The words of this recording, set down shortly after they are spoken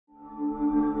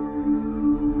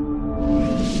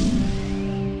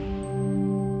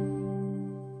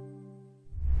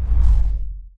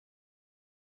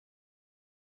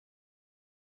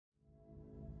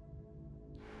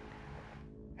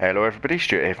Hello everybody,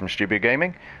 Stuart here from Studio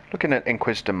Gaming, looking at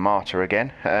Inquisitor Martyr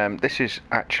again. This is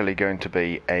actually going to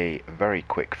be a very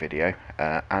quick video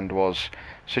and was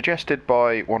suggested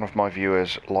by one of my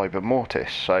viewers, Liber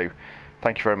Mortis, so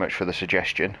thank you very much for the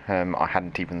suggestion. I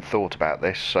hadn't even thought about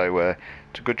this, so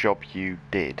it's a good job you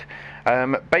did.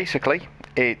 Basically,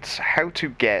 it's how to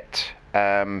get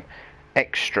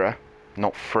extra,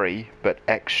 not free, but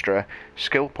extra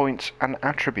skill points and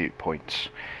attribute points.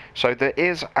 So there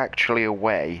is actually a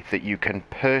way that you can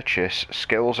purchase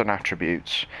skills and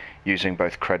attributes using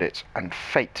both credits and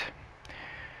fate.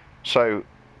 So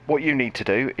what you need to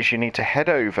do is you need to head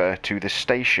over to the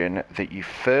station that you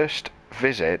first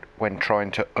visit when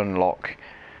trying to unlock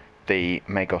the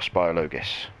Magos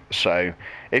Biologis. So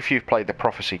if you've played the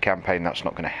Prophecy campaign, that's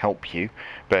not going to help you,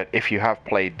 but if you have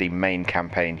played the main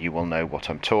campaign, you will know what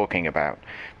I'm talking about.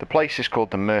 The place is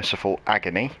called the Merciful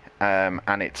Agony,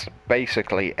 and it's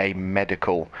basically a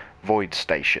medical void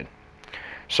station.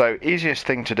 So easiest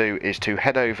thing to do is to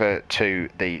head over to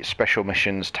the Special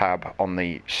Missions tab on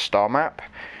the star map,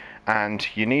 and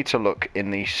you need to look in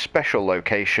the special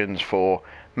locations for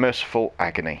Merciful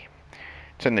Agony.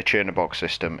 It's in the Chernobog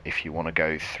system if you want to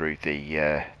go through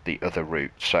the other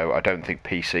route. So I don't think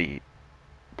PC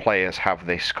players have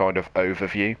this kind of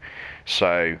overview,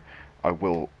 so I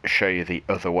will show you the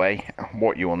other way.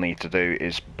 What you will need to do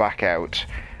is back out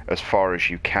as far as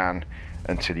you can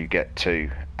until you get to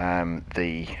I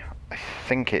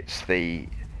think it's the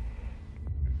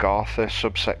Gartha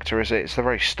subsector, is it? It's the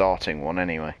very starting one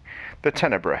anyway. The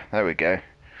Tenebra, there we go.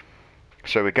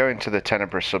 So we're going to the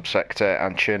Tenebra subsector,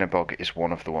 and Chernobog is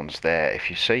one of the ones there. If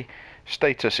you see,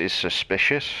 status is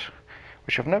suspicious,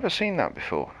 which I've never seen that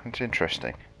before. It's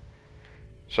interesting.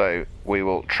 So we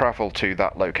will travel to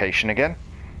that location again.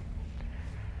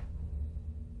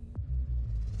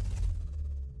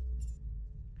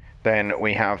 Then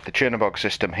we have the Chernobog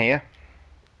system here.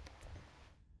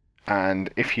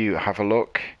 And if you have a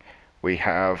look, we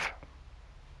have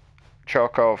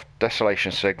Charkov,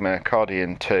 Desolation Sigma,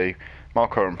 Cardian 2,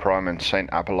 Martyr and Prime, and St.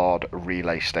 Abelard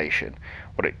relay station.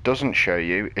 What it doesn't show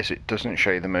you is it doesn't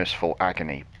show you the Merciful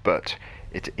Agony, but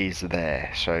it is there.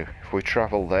 So if we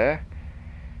travel there,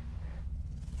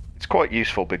 it's quite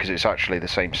useful because it's actually the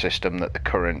same system that the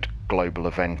current global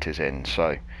event is in,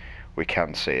 so we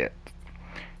can see it.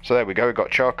 So there we go, we've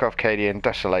got Charkov, Cadian,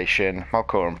 Desolation,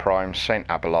 Martyr and Prime, St.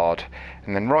 Abelard,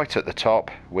 and then right at the top,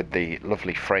 with the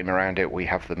lovely frame around it, we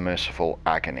have the Merciful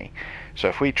Agony. So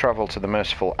if we travel to the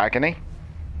Merciful Agony,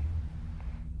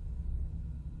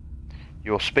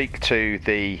 you'll speak to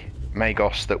the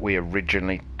Magos that we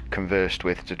originally conversed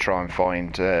with to try and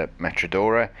find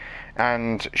Metrodora,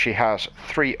 and she has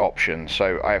three options.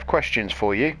 So I have questions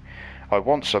for you, I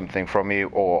want something from you,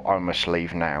 or I must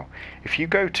leave now. If you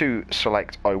go to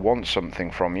select I want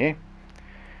something from you,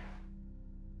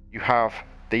 you have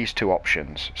these two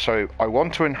options. So I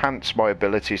want to enhance my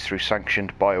abilities through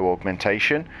sanctioned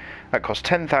bio-augmentation. That costs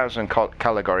 10,000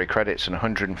 Caligari credits and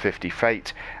 150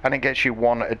 fate, and it gets you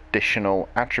one additional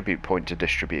attribute point to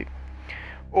distribute.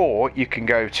 Or you can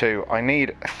go to, I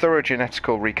need thorough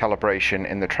genetical recalibration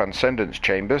in the Transcendence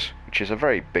Chambers, which is a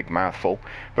very big mouthful,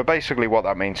 but basically what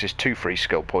that means is 2 free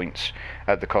skill points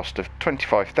at the cost of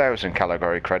 25,000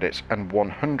 Caligari credits and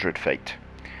 100 fate.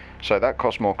 So that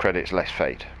costs more credits, less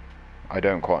fate. I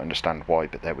don't quite understand why,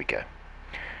 but there we go.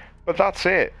 But that's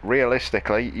it.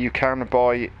 Realistically, you can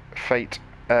buy fate.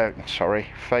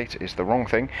 Fate is the wrong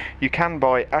thing. You can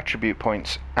buy attribute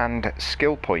points and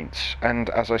skill points, and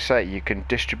as I say, you can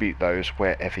distribute those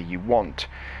wherever you want.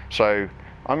 So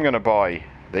I'm going to buy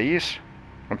these.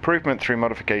 Improvement through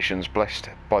modifications blessed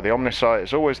by the Omnisci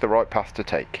is always the right path to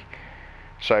take.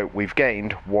 So we've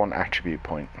gained one attribute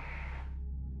point.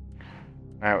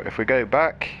 Now if we go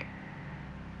back,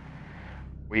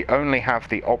 we only have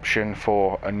the option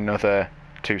for another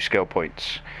 2 skill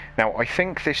points. Now I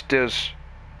think this does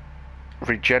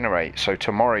regenerate, so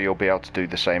tomorrow you'll be able to do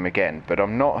the same again, but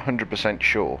I'm not 100%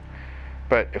 sure.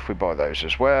 But if we buy those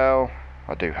as well,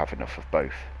 I do have enough of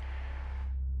both.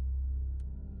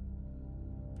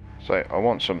 So I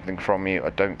want something from you.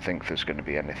 I don't think there's going to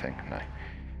be anything, no.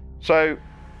 So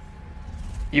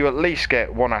you at least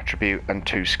get 1 attribute and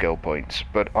 2 skill points,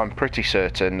 but I'm pretty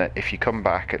certain that if you come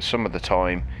back at some of the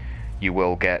time, you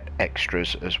will get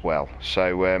extras as well.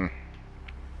 So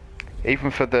even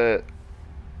for the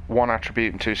 1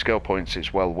 attribute and 2 skill points,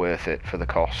 it's well worth it for the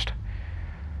cost.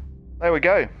 There we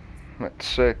go.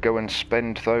 Let's go and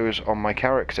spend those on my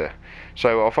character.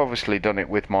 So I've obviously done it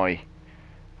with my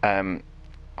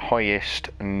highest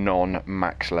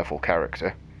non-max level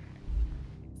character.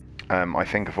 I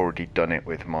think I've already done it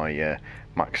with my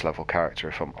max level character,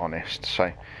 if I'm honest.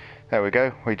 So There we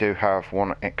go, we do have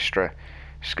one extra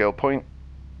skill point.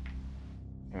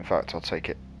 In fact, I'll take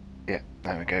it. Yeah,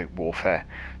 there we go, warfare.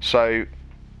 So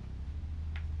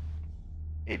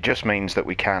it just means that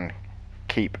we can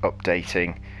keep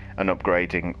updating and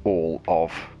upgrading all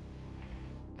of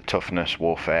the toughness,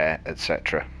 warfare,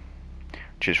 etc.,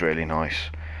 which is really nice.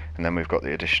 And then we've got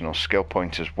the additional skill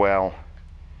point as well,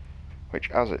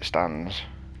 which as it stands,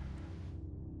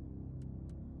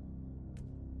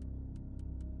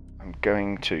 I'm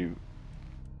going to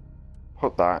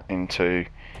put that into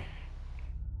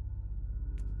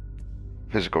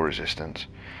physical resistance.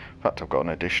 In fact, I've got an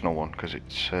additional one because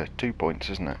it's 2 points,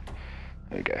 isn't it?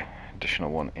 There we go,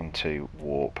 additional one into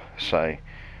warp. So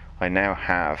I now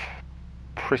have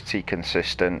pretty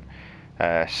consistent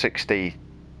 60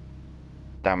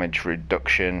 damage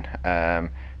reduction,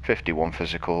 51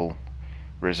 physical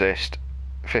resist,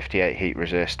 58 heat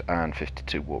resist, and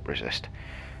 52 warp resist.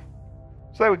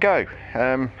 So there we go.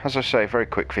 As I say, very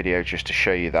quick video just to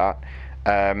show you that.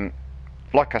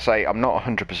 Like I say, I'm not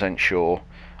 100% sure.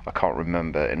 I can't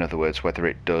remember, in other words, whether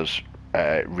it does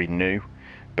renew,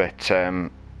 but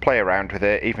play around with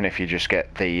it. Even if you just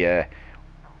get the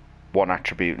one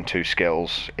attribute and 2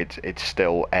 skills, it's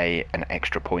still an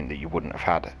extra point that you wouldn't have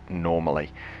had normally.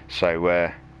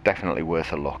 So definitely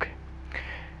worth a look.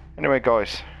 Anyway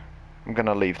guys, I'm going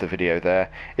to leave the video there.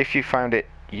 If you found it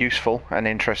useful and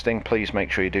interesting, please make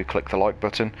sure you do click the like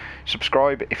button.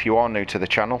 Subscribe if you are new to the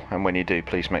channel, and when you do,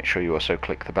 please make sure you also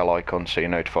click the bell icon so you're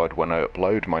notified when I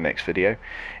upload my next video.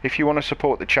 If you want to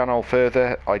support the channel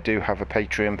further, I do have a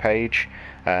Patreon page.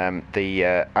 The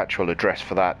actual address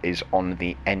for that is on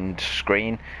the end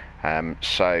screen,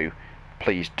 so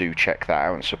please do check that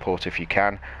out and support if you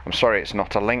can. I'm sorry it's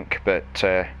not a link, but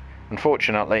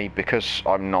unfortunately, because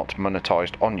I'm not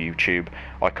monetized on YouTube,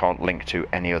 I can't link to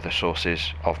any other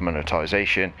sources of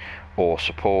monetization or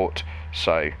support,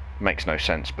 so it makes no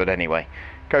sense. But anyway,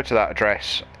 go to that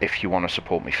address if you want to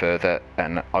support me further,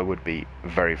 and I would be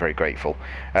very, very grateful.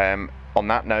 On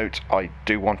that note, I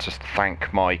do want to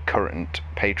thank my current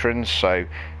patrons, so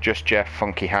Just Jeff,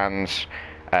 Funky Hands,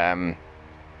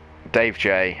 Dave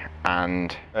J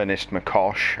and Ernest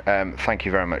McCosh. Thank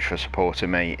you very much for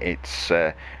supporting me. It's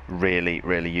really,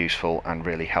 really useful and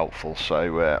really helpful,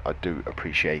 so I do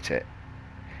appreciate it.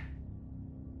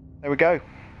 There we go.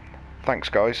 Thanks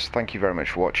guys, thank you very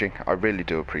much for watching. I really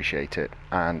do appreciate it,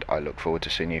 and I look forward to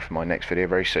seeing you for my next video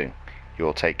very soon. You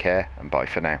all take care, and bye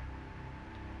for now.